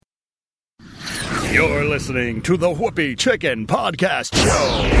You're listening to the Whoopie Chicken Podcast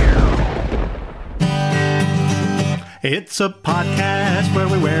Show. It's a podcast where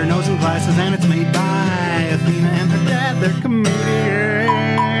we wear nose and glasses, and it's made by Athena and her dad. They're comedians.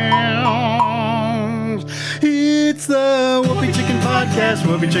 It's the Whoopie Chicken Podcast,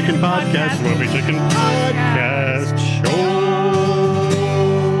 Whoopie Chicken Podcast, Whoopie Chicken Podcast Show.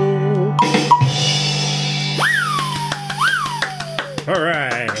 All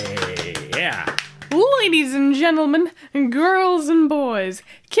right, yeah. Ladies and gentlemen, girls and boys,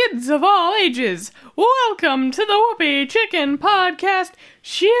 kids of all ages, welcome to the Whoopie Chicken Podcast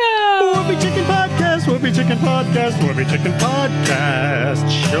Show! Whoopie Chicken Podcast, Whoopie Chicken Podcast, Whoopie Chicken Podcast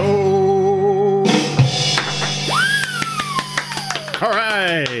Show! All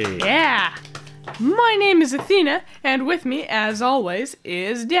right! Yeah! My name is Athena, and with me, as always,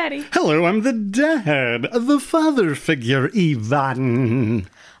 is Daddy. Hello, I'm the dad, the father figure, Ivan.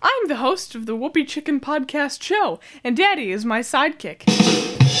 I'm the host of the Whoopie Chicken Podcast Show, and Daddy is my sidekick.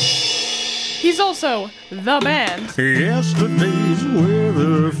 He's also the band. Yesterday's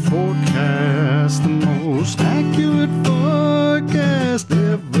weather forecast, the most accurate forecast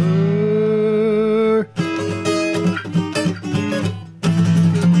ever.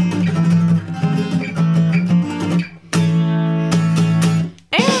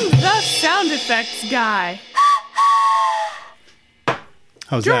 And the sound effects guy.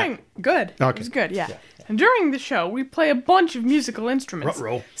 How's that? Good. Okay. It was good, yeah. And during the show, we play a bunch of musical instruments.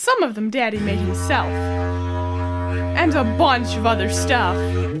 Ruh-roh. Some of them Daddy made himself. And a bunch of other stuff.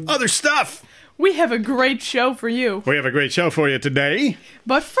 Other stuff! We have a great show for you. We have a great show for you today.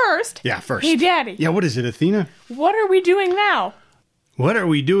 But first... Yeah, first. Hey, Daddy. Yeah, what is it, Athena? What are we doing now? What are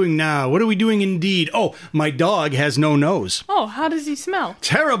we doing now? What are we doing indeed? Oh, my dog has no nose. Oh, how does he smell?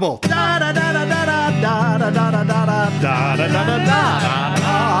 Terrible. Da da da da da da da da da da da da da da da.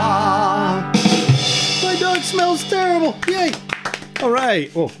 My dog smells terrible. Yay. All right.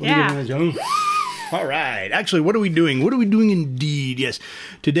 Oh, let me get my Joe. All right. Actually, what are we doing? What are we doing indeed? Yes.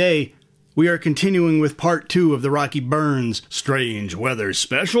 Today, we are continuing with part 2 of the Rocky Burns Strange Weather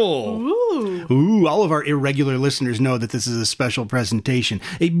Special. Ooh, all of our irregular listeners know that this is a special presentation.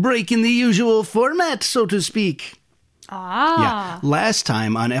 A break in the usual format, so to speak. Ah. Yeah. Last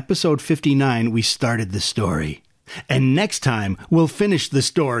time, on episode 59, we started the story. And next time, we'll finish the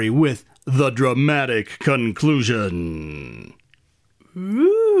story with the dramatic conclusion.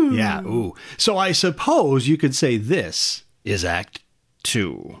 Ooh. Yeah, ooh. So I suppose you could say this is Act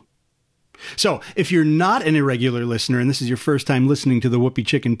 2. So, if you're not an irregular listener and this is your first time listening to the Whoopie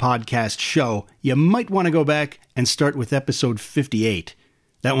Chicken Podcast Show, you might want to go back and start with episode 58.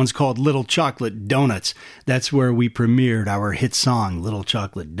 That one's called Little Chocolate Donuts. That's where we premiered our hit song, Little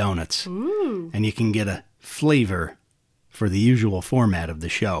Chocolate Donuts. Ooh. And you can get a flavor for the usual format of the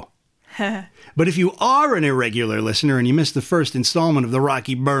show. But if you are an irregular listener and you missed the first installment of the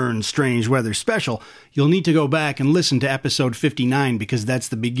Rocky Burns Strange Weather Special, you'll need to go back and listen to episode 59 because that's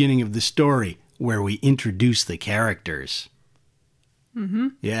the beginning of the story where we introduce the characters. Mm-hmm.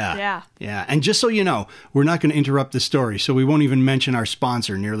 Yeah. And just so you know, we're not going to interrupt the story, so we won't even mention our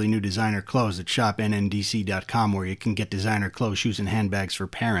sponsor, Nearly New Designer Clothes at shopnndc.com, where you can get designer clothes, shoes, and handbags for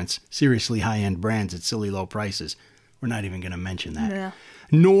parents. Seriously high-end brands at silly low prices. We're not even going to mention that. Yeah.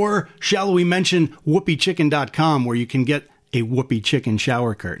 Nor shall we mention whoopiechicken.com, where you can get a Whoopie Chicken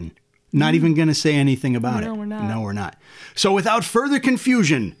shower curtain. Not even going to say anything about it. No, we're not. No, we're not. So without further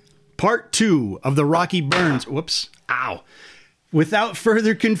confusion, part 2 of the Rocky Burns... Whoops. Ow. Without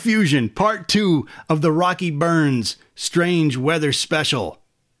further confusion, part 2 of the Rocky Burns Strange Weather Special.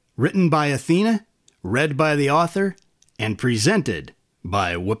 Written by Athena, read by the author, and presented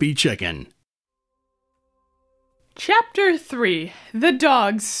by Whoopie Chicken. Chapter 3, The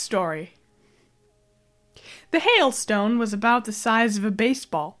Dog's Story. The hailstone was about the size of a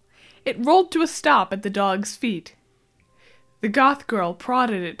baseball. It rolled to a stop at the dog's feet. The goth girl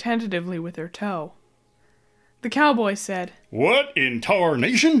prodded it tentatively with her toe. The cowboy said, What in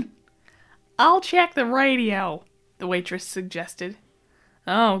tarnation? I'll check the radio, the waitress suggested.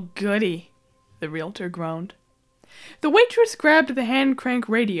 Oh, goody, the realtor groaned. The waitress grabbed the hand-crank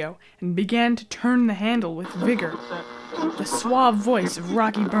radio and began to turn the handle with vigor. The suave voice of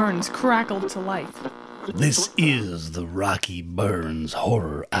Rocky Burns crackled to life. This is the Rocky Burns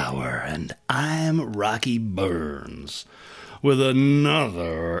Horror Hour, and I'm Rocky Burns with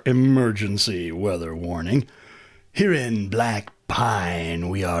another emergency weather warning. Here in Black Pine,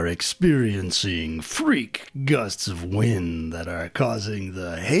 we are experiencing freak gusts of wind that are causing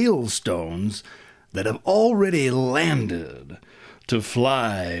the hailstones that have already landed to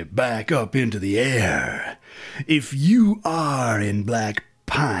fly back up into the air. If you are in Black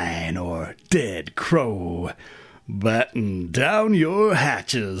pine or dead crow, batten down your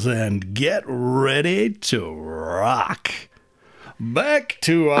hatches and get ready to rock. Back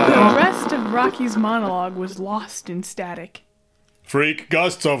to The rest of Rocky's monologue was lost in static. Freak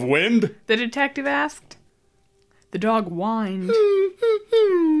gusts of wind? The detective asked. The dog whined.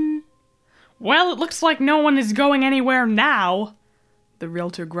 Well, it looks like no one is going anywhere now, the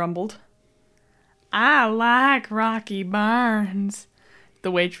realtor grumbled. I like Rocky Burns,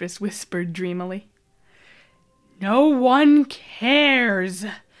 the waitress whispered dreamily. No one cares,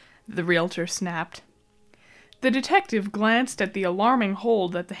 the realtor snapped. The detective glanced at the alarming hole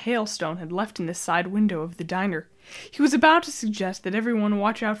that the hailstone had left in the side window of the diner. He was about to suggest that everyone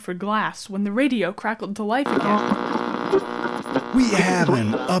watch out for glass when the radio crackled to life again. We have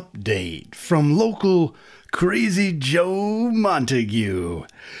an update from local Crazy Joe Montague.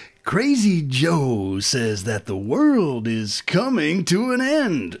 Crazy Joe says that the world is coming to an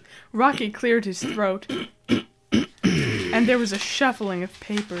end. Rocky cleared his throat, and there was a shuffling of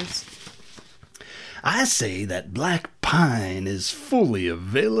papers. I say that Black Pine is fully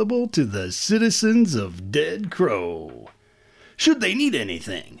available to the citizens of Dead Crow, should they need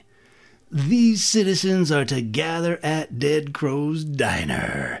anything. These citizens are to gather at Dead Crow's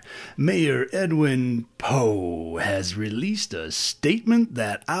diner. Mayor Edwin Poe has released a statement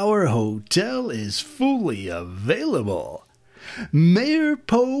that our hotel is fully available. Mayor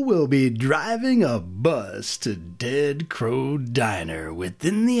Poe will be driving a bus to Dead Crow Diner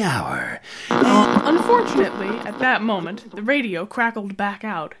within the hour. Unfortunately, at that moment, the radio crackled back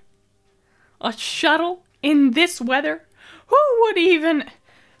out. A shuttle? In this weather? Who would even...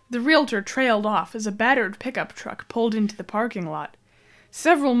 The realtor trailed off as a battered pickup truck pulled into the parking lot.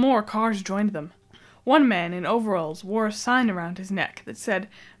 Several more cars joined them. One man in overalls wore a sign around his neck that said,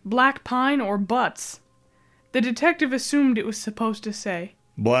 Black Pine or Butts. The detective assumed it was supposed to say,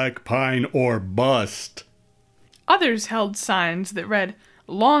 Black Pine or bust. Others held signs that read,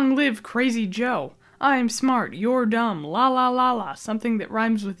 Long live Crazy Joe, I'm smart, you're dumb, la la la la, something that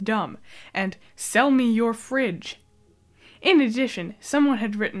rhymes with dumb, and sell me your fridge. In addition, someone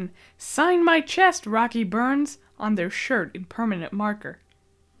had written, Sign my chest, Rocky Burns, on their shirt in permanent marker.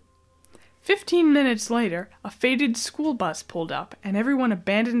 15 minutes later, a faded school bus pulled up, and everyone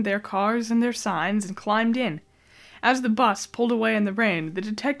abandoned their cars and their signs and climbed in. As the bus pulled away in the rain, the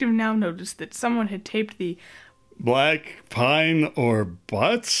detective now noticed that someone had taped the Black Pine or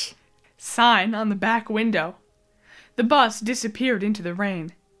butts? sign on the back window. The bus disappeared into the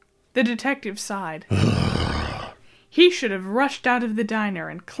rain. The detective sighed. He should have rushed out of the diner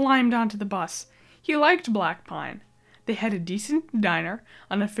and climbed onto the bus. He liked Black Pine. They had a decent diner,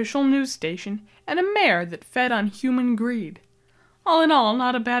 an official news station, and a mayor that fed on human greed. All in all,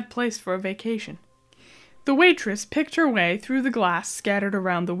 not a bad place for a vacation. The waitress picked her way through the glass scattered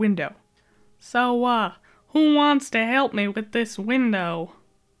around the window. So, who wants to help me with this window?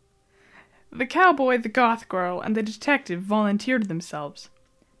 The cowboy, the goth girl, and the detective volunteered themselves.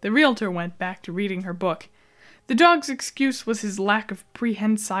 The realtor went back to reading her book. The dog's excuse was his lack of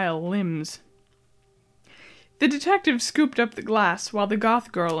prehensile limbs. The detective scooped up the glass while the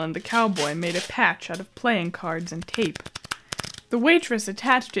goth girl and the cowboy made a patch out of playing cards and tape. The waitress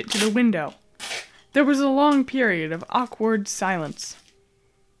attached it to the window. There was a long period of awkward silence.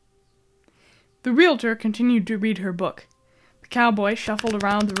 The realtor continued to read her book. The cowboy shuffled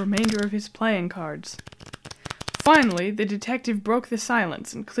around the remainder of his playing cards. Finally, the detective broke the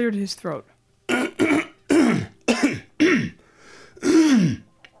silence and cleared his throat.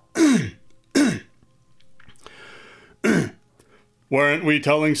 Weren't we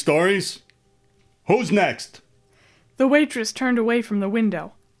telling stories? Who's next? The waitress turned away from the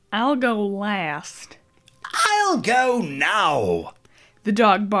window. I'll go last. I'll go now. The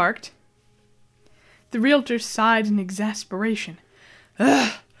dog barked. The realtor sighed in exasperation.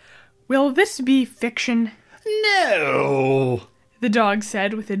 Ugh, will this be fiction? No. The dog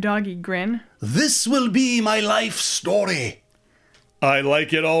said with a doggy grin. This will be my life story. I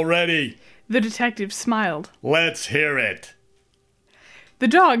like it already. The detective smiled. Let's hear it. The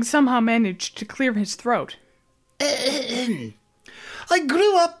dog somehow managed to clear his throat. I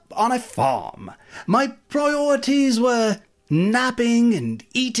grew up on a farm. My priorities were napping and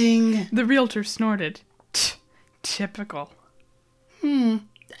eating. The realtor snorted. Typical.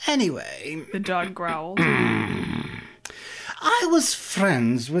 Anyway, The dog growled. I was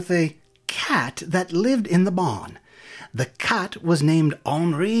friends with a cat that lived in the barn. The cat was named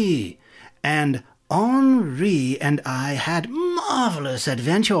Henri, and Henri and I had marvelous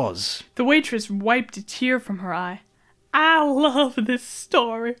adventures. The waitress wiped a tear from her eye. I love this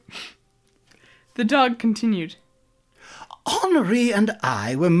story. The dog continued. Henri and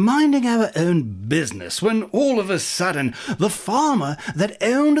I were minding our own business when all of a sudden the farmer that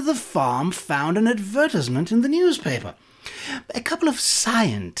owned the farm found an advertisement in the newspaper. A couple of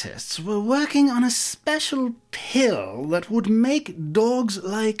scientists were working on a special pill that would make dogs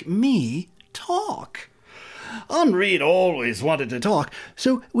like me talk. Henri had always wanted to talk,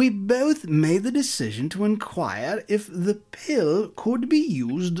 so we both made the decision to inquire if the pill could be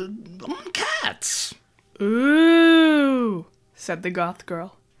used on cats. Ooh, said the goth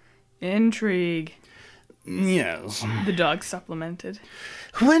girl. Intrigue. Yes, the dog supplemented.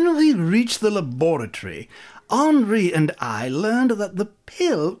 When we reached the laboratory, Henri and I learned that the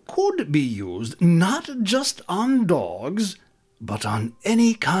pill could be used not just on dogs, but on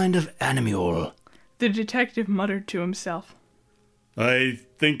any kind of animal. The detective muttered to himself. I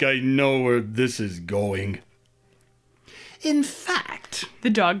think I know where this is going. In fact, the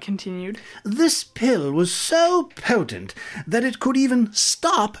dog continued, this pill was so potent that it could even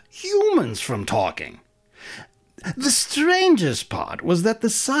stop humans from talking. The strangest part was that the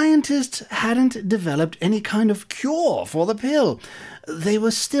scientists hadn't developed any kind of cure for the pill. They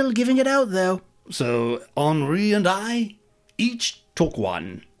were still giving it out, though. So Henri and I each took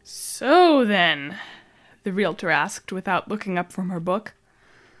one. So then, the realtor asked without looking up from her book,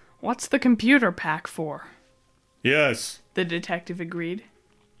 what's the computer pack for? Yes, the detective agreed.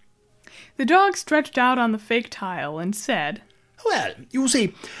 The dog stretched out on the fake tile and said, Well, you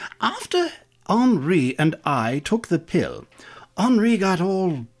see, after Henri and I took the pill, Henri got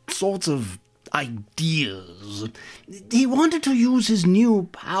all sorts of ideas. He wanted to use his new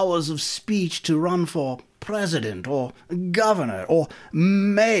powers of speech to run for president or governor or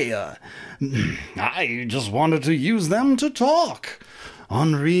mayor. I just wanted to use them to talk.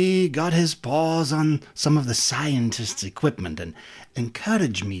 Henri got his paws on some of the scientists' equipment and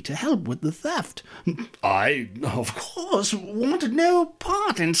encouraged me to help with the theft. I, of course, wanted no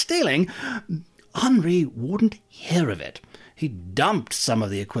part in stealing. Henri wouldn't hear of it. He dumped some of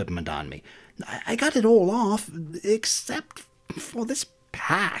the equipment on me. I got it all off, except for this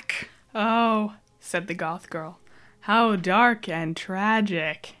pack. Oh, said the goth girl. How dark and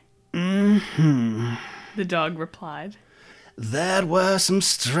tragic. Mm-hmm. The dog replied. There were some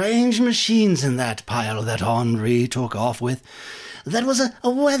strange machines in that pile that Henri took off with. There was a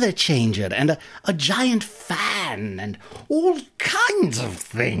weather changer and a giant fan and all kinds of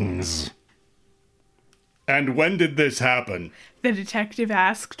things. And when did this happen? The detective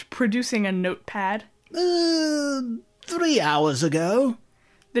asked, producing a notepad. 3 hours ago.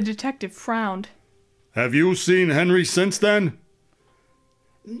 The detective frowned. Have you seen Henry since then?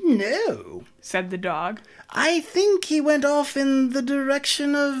 No, said the dog. I think he went off in the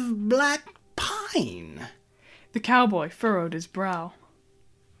direction of Black Pine. The cowboy furrowed his brow.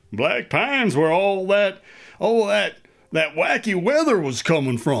 Black Pine's where all that wacky weather was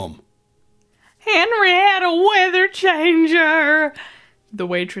coming from. Henry had a weather changer, the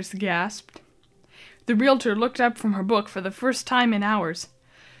waitress gasped. The realtor looked up from her book for the first time in hours.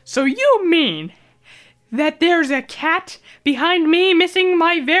 So you mean that there's a cat behind me missing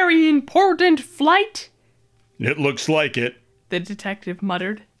my very important flight? It looks like it, the detective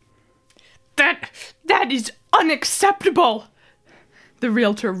muttered. That is unacceptable, the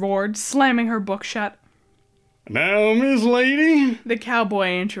realtor roared, slamming her book shut. Now, Miss Lady, the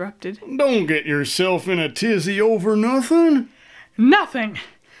cowboy interrupted. Don't get yourself in a tizzy over nothing. Nothing,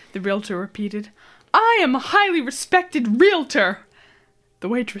 the realtor repeated. I am a highly respected realtor. The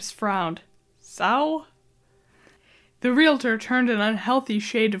waitress frowned. So? The realtor turned an unhealthy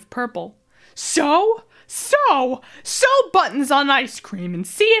shade of purple. So buttons on ice cream and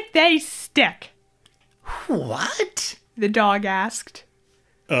see if they stick. What? The dog asked.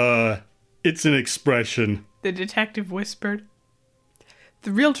 It's an expression, the detective whispered.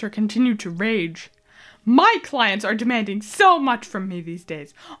 The realtor continued to rage. My clients are demanding so much from me these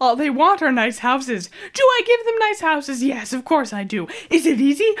days. All they want are nice houses. Do I give them nice houses? Yes, of course I do. Is it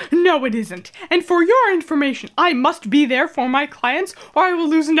easy? No, it isn't. And for your information, I must be there for my clients, or I will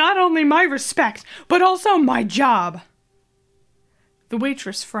lose not only my respect, but also my job. The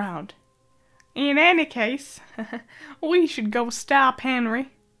waitress frowned. In any case, we should go stop Henry.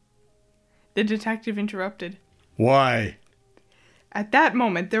 The detective interrupted. Why? At that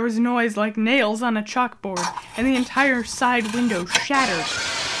moment, there was a noise like nails on a chalkboard, and the entire side window shattered.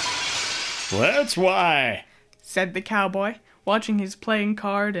 That's why, said the cowboy, watching his playing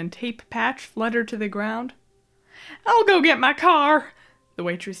card and tape patch flutter to the ground. I'll go get my car, the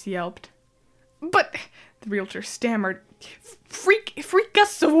waitress yelped. But, the realtor stammered, freak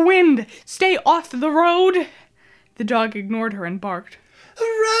gusts of wind, stay off the road. The dog ignored her and barked.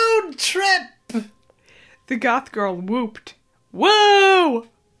 Road trip! The goth girl whooped. Whoa!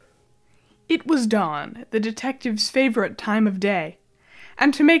 It was dawn, the detective's favorite time of day.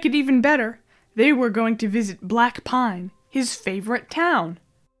 And to make it even better, they were going to visit Black Pine, his favorite town.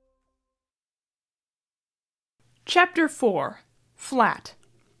 Chapter 4. Flat.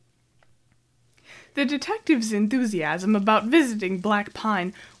 The detective's enthusiasm about visiting Black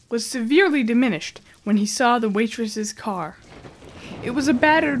Pine was severely diminished when he saw the waitress's car. It was a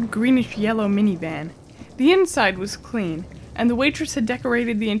battered greenish-yellow minivan. The inside was clean, and the waitress had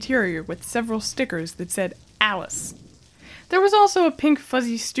decorated the interior with several stickers that said Alice. There was also a pink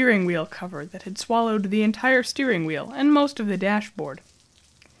fuzzy steering wheel cover that had swallowed the entire steering wheel and most of the dashboard.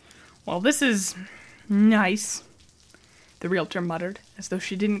 "Well, this is nice," the realtor muttered, as though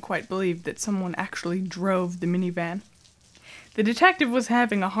she didn't quite believe that someone actually drove the minivan. The detective was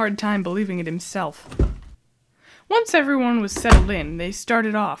having a hard time believing it himself. Once everyone was settled in, they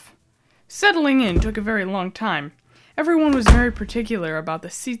started off. Settling in took a very long time. Everyone was very particular about the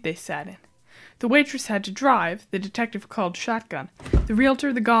seat they sat in. The waitress had to drive, the detective called shotgun. The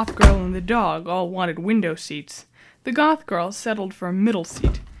realtor, the goth girl, and the dog all wanted window seats. The goth girl settled for a middle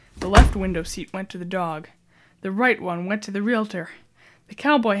seat. The left window seat went to the dog. The right one went to the realtor. The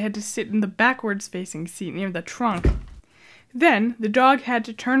cowboy had to sit in the backwards-facing seat near the trunk. Then, the dog had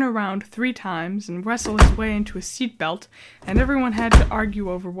to turn around 3 times and wrestle his way into a seatbelt, and everyone had to argue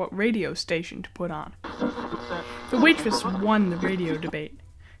over what radio station to put on. The waitress won the radio debate.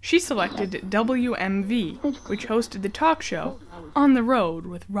 She selected WMV, which hosted the talk show On the Road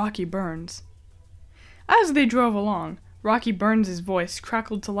with Rocky Burns. As they drove along, Rocky Burns' voice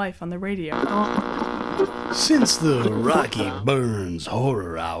crackled to life on the radio. Since the Rocky Burns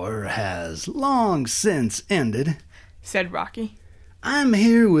Horror Hour has long since ended, said Rocky, I'm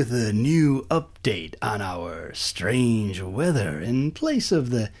here with a new update on our strange weather in place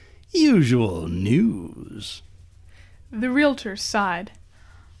of the usual news. The realtor sighed.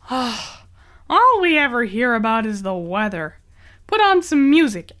 All we ever hear about is the weather. Put on some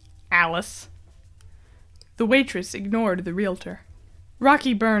music, Alice. The waitress ignored the realtor.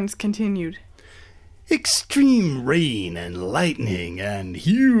 Rocky Burns continued. Extreme rain and lightning and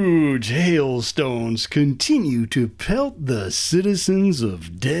huge hailstones continue to pelt the citizens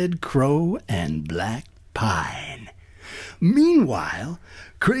of Dead Crow and Black Pine. Meanwhile,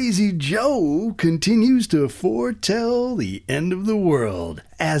 Crazy Joe continues to foretell the end of the world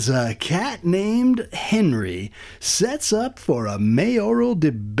as a cat named Henry sets up for a mayoral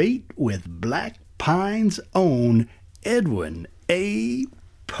debate with Black Pine's own Edwin A.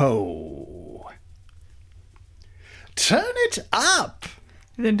 Poe. Turn it up,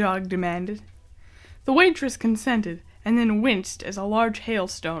 the dog demanded. The waitress consented and then winced as a large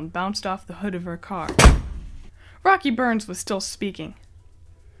hailstone bounced off the hood of her car. Rocky Burns was still speaking.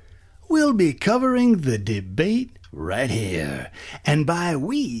 We'll be covering the debate right here, and by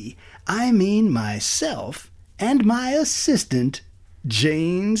we, I mean myself and my assistant,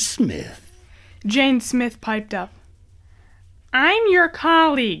 Jane Smith. Jane Smith piped up. I'm your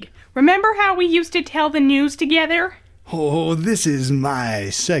colleague. Remember how we used to tell the news together? Oh, this is my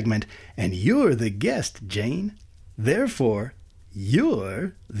segment, and you're the guest, Jane. Therefore,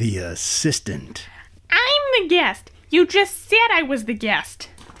 you're the assistant. I'm the guest. You just said I was the guest.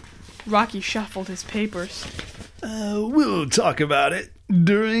 Rocky shuffled his papers. We'll talk about it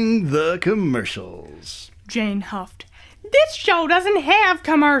during the commercials. Jane huffed. This show doesn't have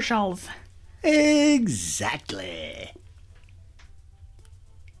commercials. Exactly.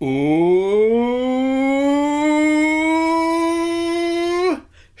 Ooh!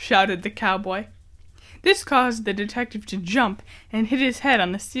 Shouted the cowboy. This caused the detective to jump and hit his head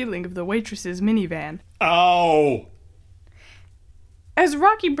on the ceiling of the waitress's minivan. Ow! As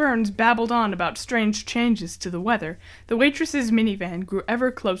Rocky Burns babbled on about strange changes to the weather, the waitress's minivan grew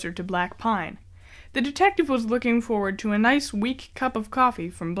ever closer to Black Pine. The detective was looking forward to a nice weak cup of coffee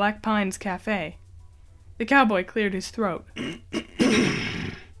from Black Pine's cafe. The cowboy cleared his throat.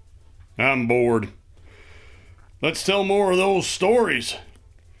 I'm bored. Let's tell more of those stories.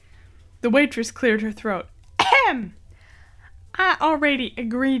 The waitress cleared her throat. Ahem! I already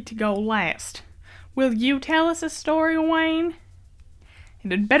agreed to go last. Will you tell us a story, Wayne?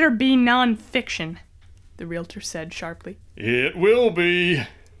 It had better be non-fiction, the realtor said sharply. It will be,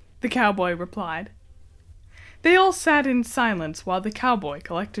 the cowboy replied. They all sat in silence while the cowboy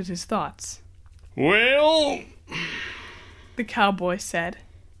collected his thoughts. Well, the cowboy said,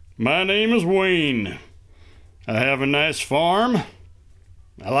 my name is Wayne. I have a nice farm.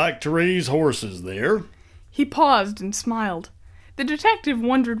 I like to raise horses there. He paused and smiled. The detective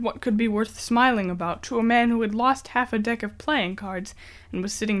wondered what could be worth smiling about to a man who had lost half a deck of playing cards and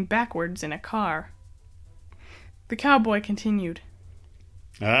was sitting backwards in a car. The cowboy continued.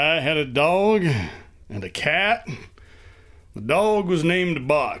 I had a dog and a cat. The dog was named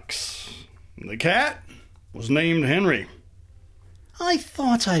Box. The cat was named Henry. I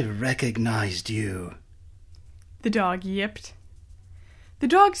thought I recognized you. The dog yipped. The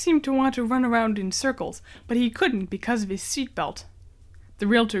dog seemed to want to run around in circles, but he couldn't because of his seatbelt. The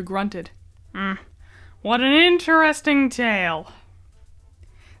realtor grunted. What an interesting tale.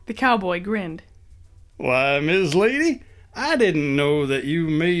 The cowboy grinned. Why, Miss Lady, I didn't know that you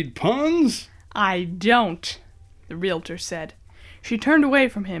made puns. I don't, the realtor said. She turned away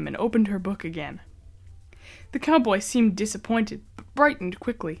from him and opened her book again. The cowboy seemed disappointed, but brightened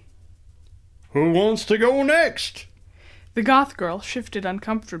quickly. Who wants to go next? The goth girl shifted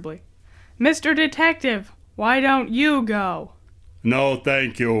uncomfortably. Mr. Detective, why don't you go? No,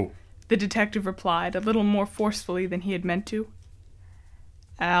 thank you. The detective replied, a little more forcefully than he had meant to.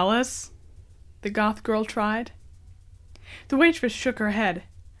 Alice? The goth girl tried. The waitress shook her head.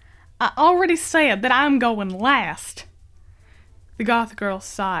 I already said that I'm going last. The goth girl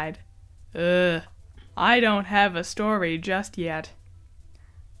sighed. I don't have a story just yet.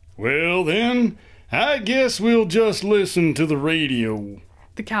 Well then, I guess we'll just listen to the radio,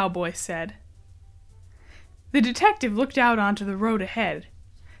 the cowboy said. The detective looked out onto the road ahead.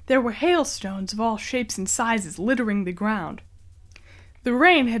 There were hailstones of all shapes and sizes littering the ground. The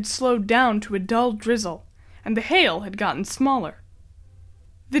rain had slowed down to a dull drizzle, and the hail had gotten smaller.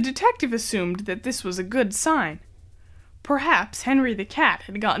 The detective assumed that this was a good sign. Perhaps Henry the cat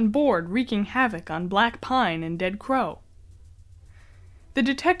had gotten bored wreaking havoc on Black Pine and Dead Crow. The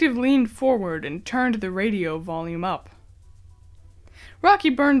detective leaned forward and turned the radio volume up.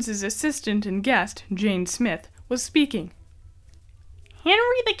 Rocky Burns's assistant and guest, Jane Smith, was speaking.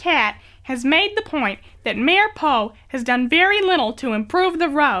 Henry the cat has made the point that Mayor Poe has done very little to improve the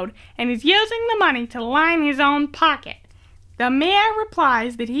road and is using the money to line his own pocket. The mayor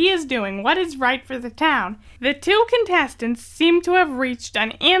replies that he is doing what is right for the town. The two contestants seem to have reached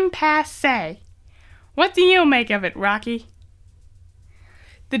an impasse. What do you make of it, Rocky?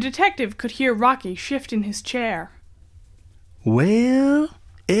 The detective could hear Rocky shift in his chair. Well,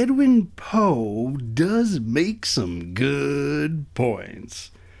 Edwin Poe does make some good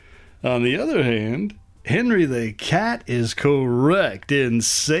points. On the other hand, Henry the cat is correct in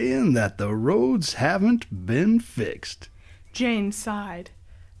saying that the roads haven't been fixed. Jane sighed.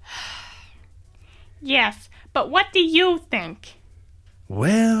 Yes, but what do you think?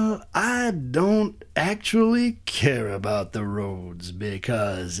 Well, I don't actually care about the roads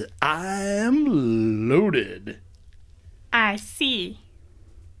because I'm loaded. I see.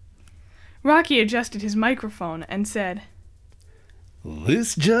 Rocky adjusted his microphone and said,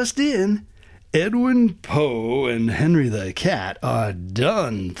 This just in. Edwin Poe and Henry the cat are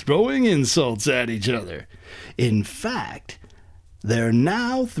done throwing insults at each other. In fact, they're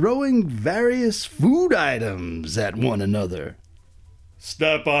now throwing various food items at one another.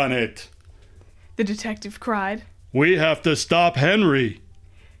 Step on it, the detective cried. We have to stop Henry.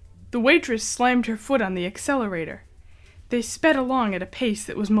 The waitress slammed her foot on the accelerator. They sped along at a pace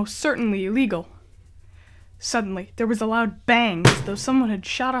that was most certainly illegal. Suddenly, there was a loud bang as though someone had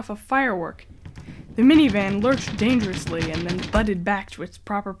shot off a firework. The minivan lurched dangerously and then butted back to its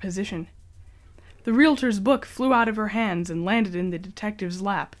proper position. The realtor's book flew out of her hands and landed in the detective's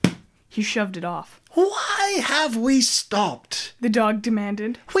lap. He shoved it off. Why have we stopped? The dog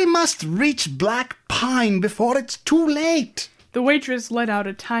demanded. We must reach Black Pine before it's too late. The waitress let out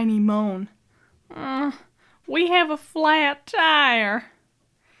a tiny moan. We have a flat tire.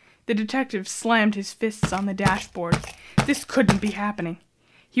 The detective slammed his fists on the dashboard. This couldn't be happening.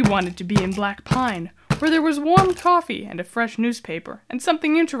 He wanted to be in Black Pine, where there was warm coffee and a fresh newspaper and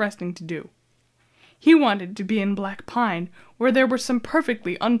something interesting to do. He wanted to be in Black Pine, where there were some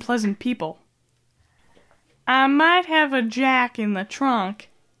perfectly unpleasant people. I might have a jack in the trunk,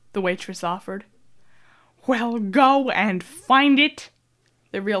 the waitress offered. Well, go and find it,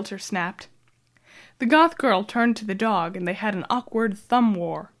 the realtor snapped. The goth girl turned to the dog, and they had an awkward thumb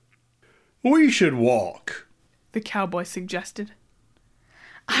war. We should walk, the cowboy suggested.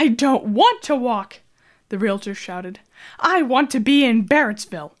 I don't want to walk, the realtor shouted. I want to be in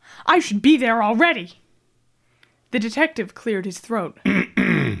Barrettsville. I should be there already. The detective cleared his throat.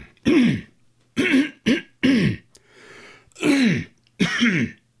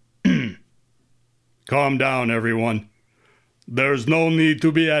 Calm down, everyone. There's no need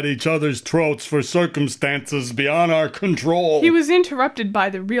to be at each other's throats for circumstances beyond our control. He was interrupted by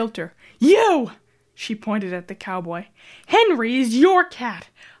the realtor. You! She pointed at the cowboy. Henry is your cat.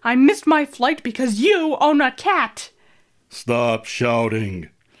 I missed my flight because you own a cat. Stop shouting.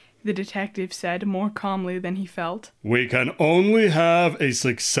 the detective said more calmly than he felt. We can only have a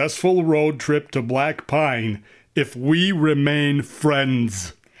successful road trip to Black Pine if we remain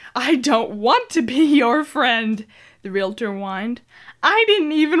friends. I don't want to be your friend, the realtor whined. I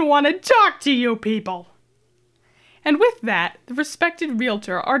didn't even want to talk to you people. And with that, the respected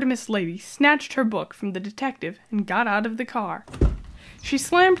realtor Artemis Lady snatched her book from the detective and got out of the car. She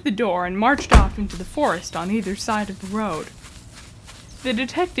slammed the door and marched off into the forest on either side of the road. The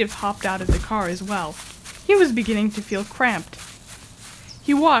detective hopped out of the car as well. He was beginning to feel cramped.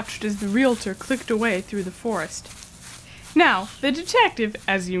 He watched as the realtor clicked away through the forest. Now, the detective,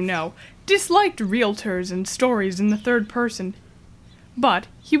 as you know, disliked realtors and stories in the third person. But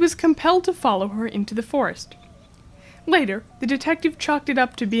he was compelled to follow her into the forest. Later, the detective chalked it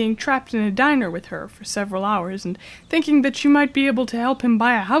up to being trapped in a diner with her for several hours and thinking that she might be able to help him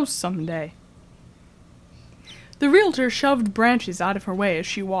buy a house someday. The realtor shoved branches out of her way as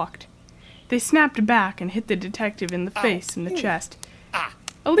she walked. They snapped back and hit the detective in the face and the chest.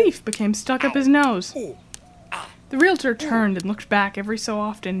 A leaf became stuck up his nose. The realtor turned and looked back every so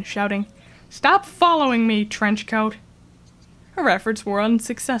often, shouting, "Stop following me, trenchcoat!" Her efforts were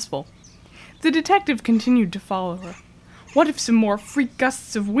unsuccessful. The detective continued to follow her. What if some more freak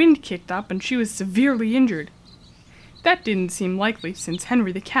gusts of wind kicked up and she was severely injured? That didn't seem likely, since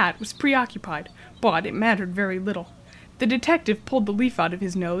Henry the cat was preoccupied, but it mattered very little. The detective pulled the leaf out of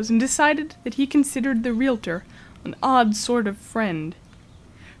his nose and decided that he considered the realtor an odd sort of friend.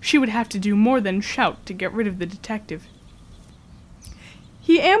 She would have to do more than shout to get rid of the detective.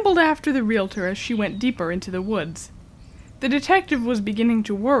 He ambled after the realtor as she went deeper into the woods. The detective was beginning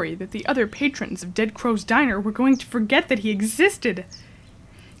to worry that the other patrons of Dead Crow's Diner were going to forget that he existed.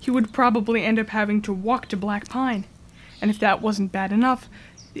 He would probably end up having to walk to Black Pine, and if that wasn't bad enough,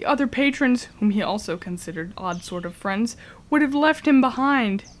 the other patrons, whom he also considered odd sort of friends, would have left him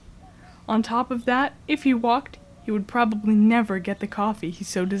behind. On top of that, if he walked, he would probably never get the coffee he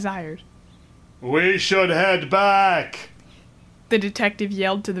so desired. We should head back, the detective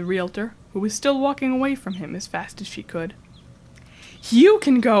yelled to the realtor, who was still walking away from him as fast as she could. You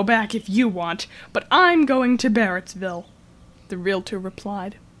can go back if you want, but I'm going to Barrettsville, the realtor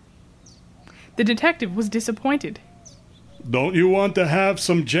replied. The detective was disappointed. Don't you want to have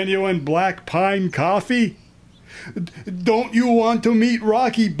some genuine Black Pine coffee? Don't you want to meet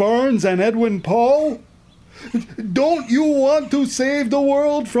Rocky Burns and Edwin Poe? Don't you want to save the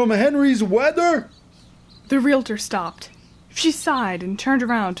world from Henry's weather? The realtor stopped. She sighed and turned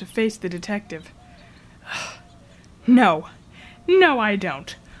around to face the detective. No, I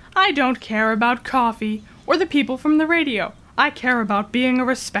don't. I don't care about coffee or the people from the radio. I care about being a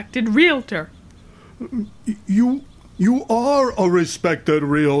respected realtor. You are a respected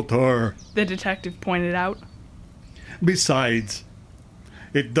realtor, the detective pointed out. Besides,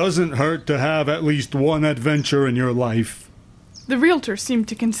 it doesn't hurt to have at least one adventure in your life. The realtor seemed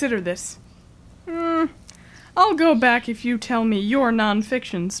to consider this. I'll go back if you tell me your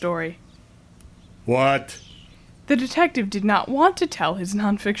nonfiction story. What? The detective did not want to tell his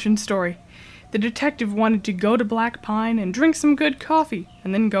nonfiction story. The detective wanted to go to Black Pine and drink some good coffee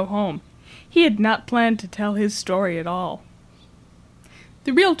and then go home. He had not planned to tell his story at all.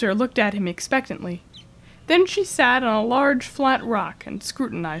 The realtor looked at him expectantly. Then she sat on a large flat rock and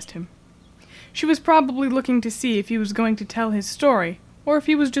scrutinized him. She was probably looking to see if he was going to tell his story or if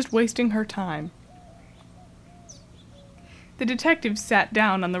he was just wasting her time. The detective sat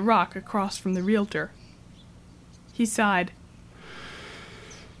down on the rock across from the realtor. He sighed.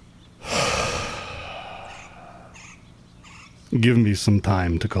 Give me some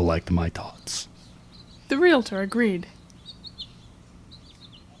time to collect my thoughts. The realtor agreed.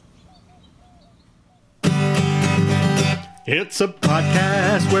 It's a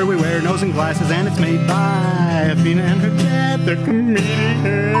podcast where we wear nose and glasses, and it's made by Athena and her cat, the comedians.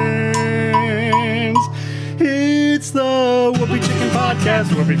 It's the Whoopie Chicken Podcast,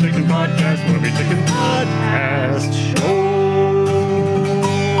 Whoopie Chicken Podcast, Whoopie Chicken Podcast Show.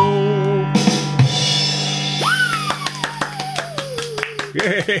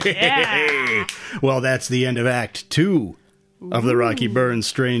 Yeah. Well, that's the end of Act 2 of the Rocky Burns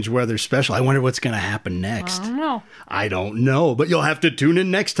Strange Weather Special. I wonder what's going to happen next. I don't know, but you'll have to tune in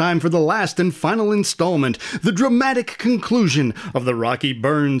next time for the last and final installment, the dramatic conclusion of the Rocky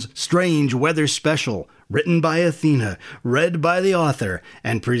Burns Strange Weather Special, written by Athena, read by the author,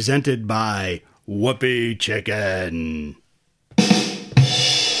 and presented by Whoopie Chicken.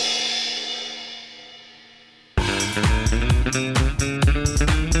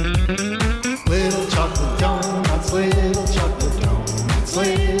 Little chocolate donuts, little chocolate donuts,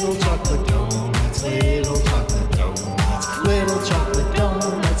 little chocolate donuts, little chocolate donuts, little chocolate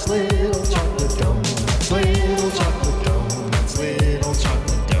donuts,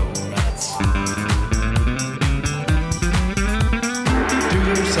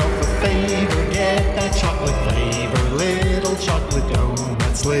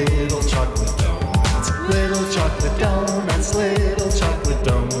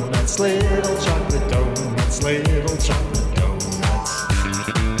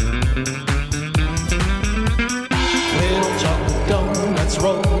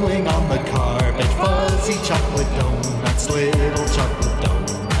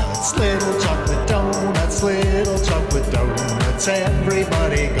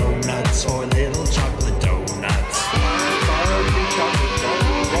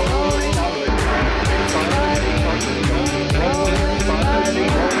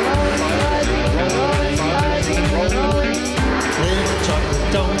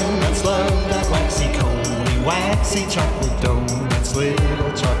 spicy chocolate donuts,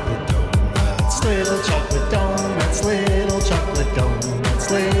 little chocolate donuts, little chocolate donuts, little chocolate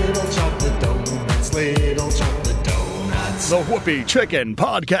donuts, little chocolate donuts, little chocolate donuts. The Whoopie Chicken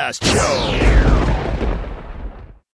Podcast Show.